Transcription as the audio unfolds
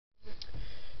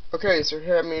Okay, so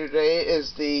here at me today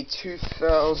is the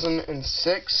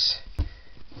 2006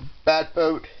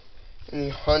 Batboat in the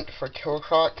Hunt for Killer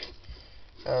Croc.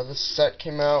 This set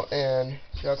came out in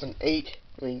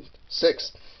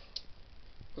 6,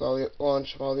 with all the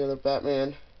launch of all the other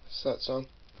Batman sets. So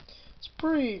it's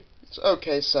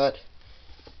okay set.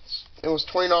 It was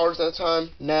 $20 at the time.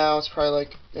 Now it's probably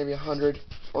like maybe $100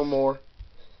 or more.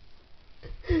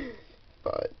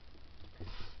 But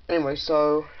anyway,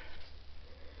 so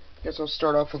I guess I'll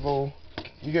start off with a little.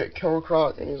 You get Killer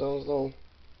Croc and he's on his little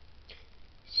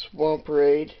swamp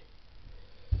raid.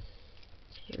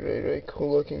 It's really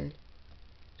cool looking.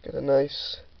 Got a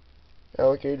nice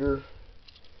alligator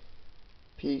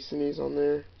piece and he's on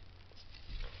there.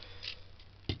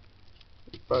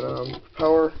 But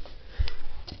power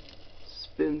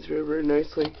spins very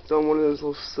nicely. It's on one of those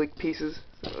little slick pieces,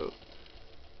 so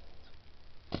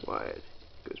wide,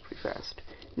 goes pretty fast.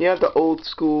 And you have the old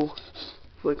school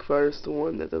flick fire, is the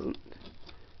one that doesn't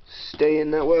stay in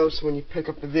that well, so when you pick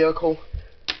up the vehicle,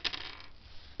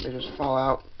 they just fall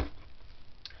out.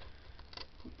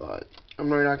 But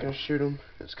I'm really not going to shoot them.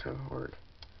 It's kind of hard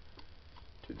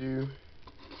to do.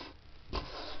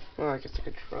 Well, I guess I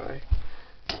could try.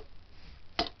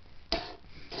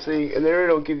 See, and there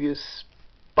it'll give you a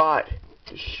spot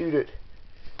to shoot it.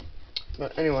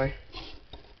 But anyway,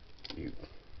 you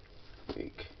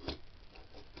weak.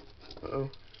 Uh-oh.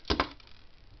 His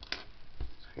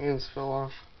hands fell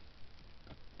off.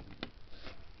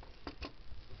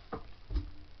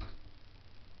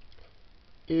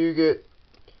 You get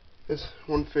this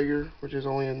one figure, which is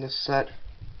only in this set,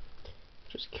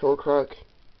 which is Killer Croc.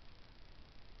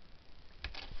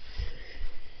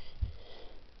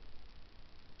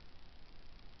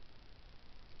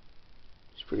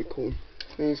 It's pretty cool.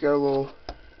 And he's got a little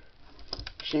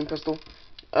machine pistol.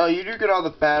 You do get all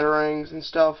the batarangs and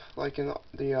stuff, like in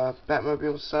the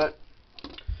Batmobile set.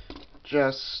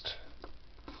 Just,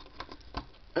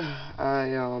 I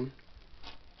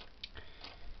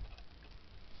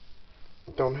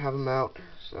don't have them out,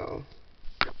 so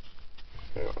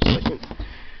hang on a second.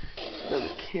 Let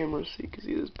the camera so you can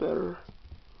see this better.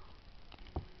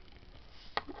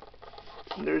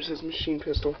 And there's his machine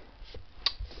pistol.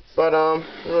 But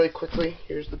really quickly,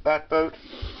 here's the Batboat.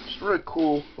 It's really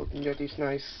cool looking at these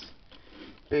nice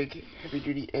big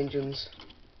heavy-duty engines.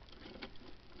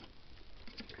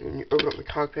 And you open up the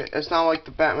cockpit. It's not like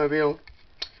the Batmobile.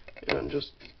 It doesn't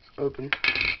just open.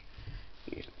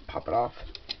 You just pop it off.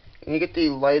 And you get the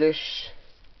lightish,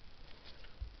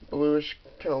 bluish,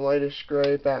 kind of lightish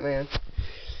gray Batman.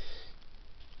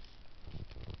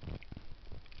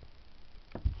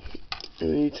 And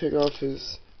then you take off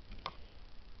his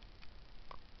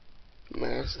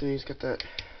mask, and he's got that,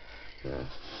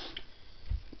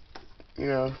 you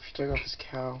know, if you take off his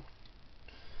cowl.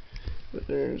 But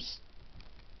there's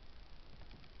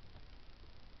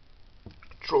a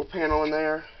control panel in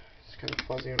there. It's kind of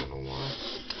fuzzy, I don't know why.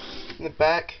 In the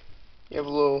back, you have a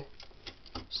little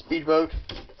speedboat.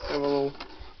 You have a little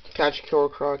catch Killer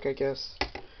Croc, I guess.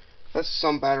 That's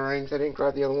some batarangs. I didn't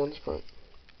grab the other ones, but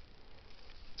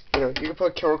you know, you can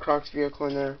put Killer Croc's vehicle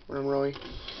in there. When I'm really,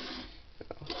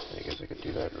 I guess I could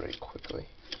do that really quickly.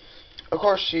 Of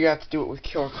course, you have to do it with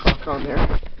Killer Croc on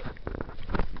there.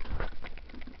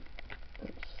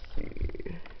 Let's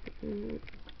see.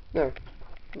 No,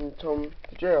 you told him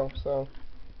to jail. So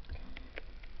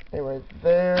anyway,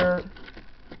 there.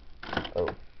 Oh,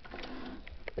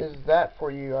 is that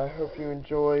for you? I hope you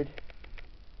enjoyed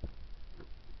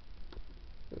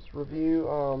this review.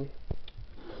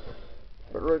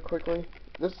 But really quickly,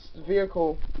 this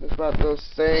vehicle is about the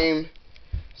same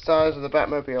size of the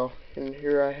Batmobile, and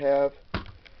here I have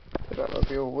the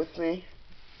Batmobile with me.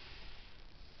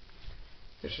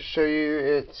 Just to show you,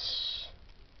 it's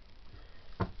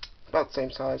about the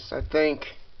same size. I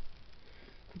think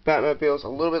the Batmobile is a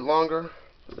little bit longer,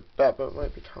 but the Batboat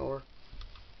might be taller.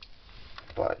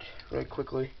 But really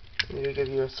quickly, I'm going to give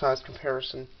you a size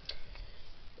comparison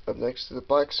up next to the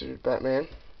black suited Batman.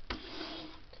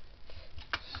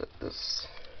 Set this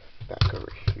back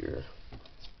over here.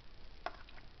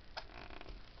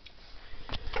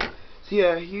 So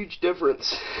yeah, huge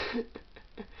difference.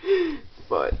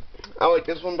 But I like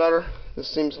this one better.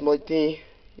 This seems like the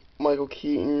Michael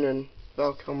Keaton and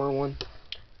Val Kilmer one.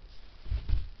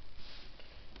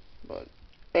 But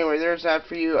anyway, there's that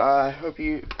for you. I hope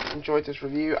you enjoyed this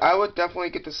review. I would definitely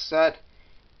get this set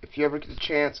if you ever get the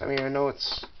chance. I mean, I know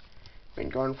it's been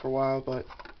gone for a while, but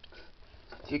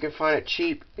if you can find it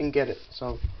cheap, you can get it.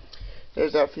 So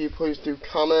there's that for you. Please do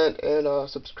comment and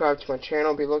subscribe to my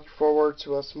channel. I'll be looking forward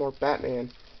to some more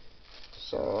Batman.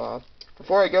 So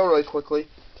before I go really quickly,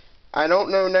 I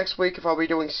don't know next week if I'll be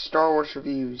doing Star Wars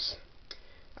reviews.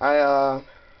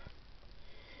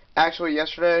 Actually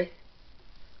yesterday,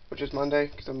 which is Monday,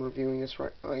 because I'm reviewing this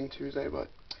right on Tuesday, but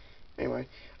anyway,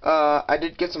 I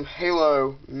did get some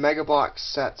Halo Mega Block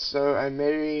sets, so I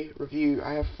may review.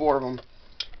 I have 4 of them,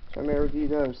 so I may review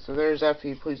those. So there's that for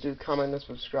you. Please do comment and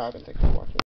subscribe, and thanks for watching.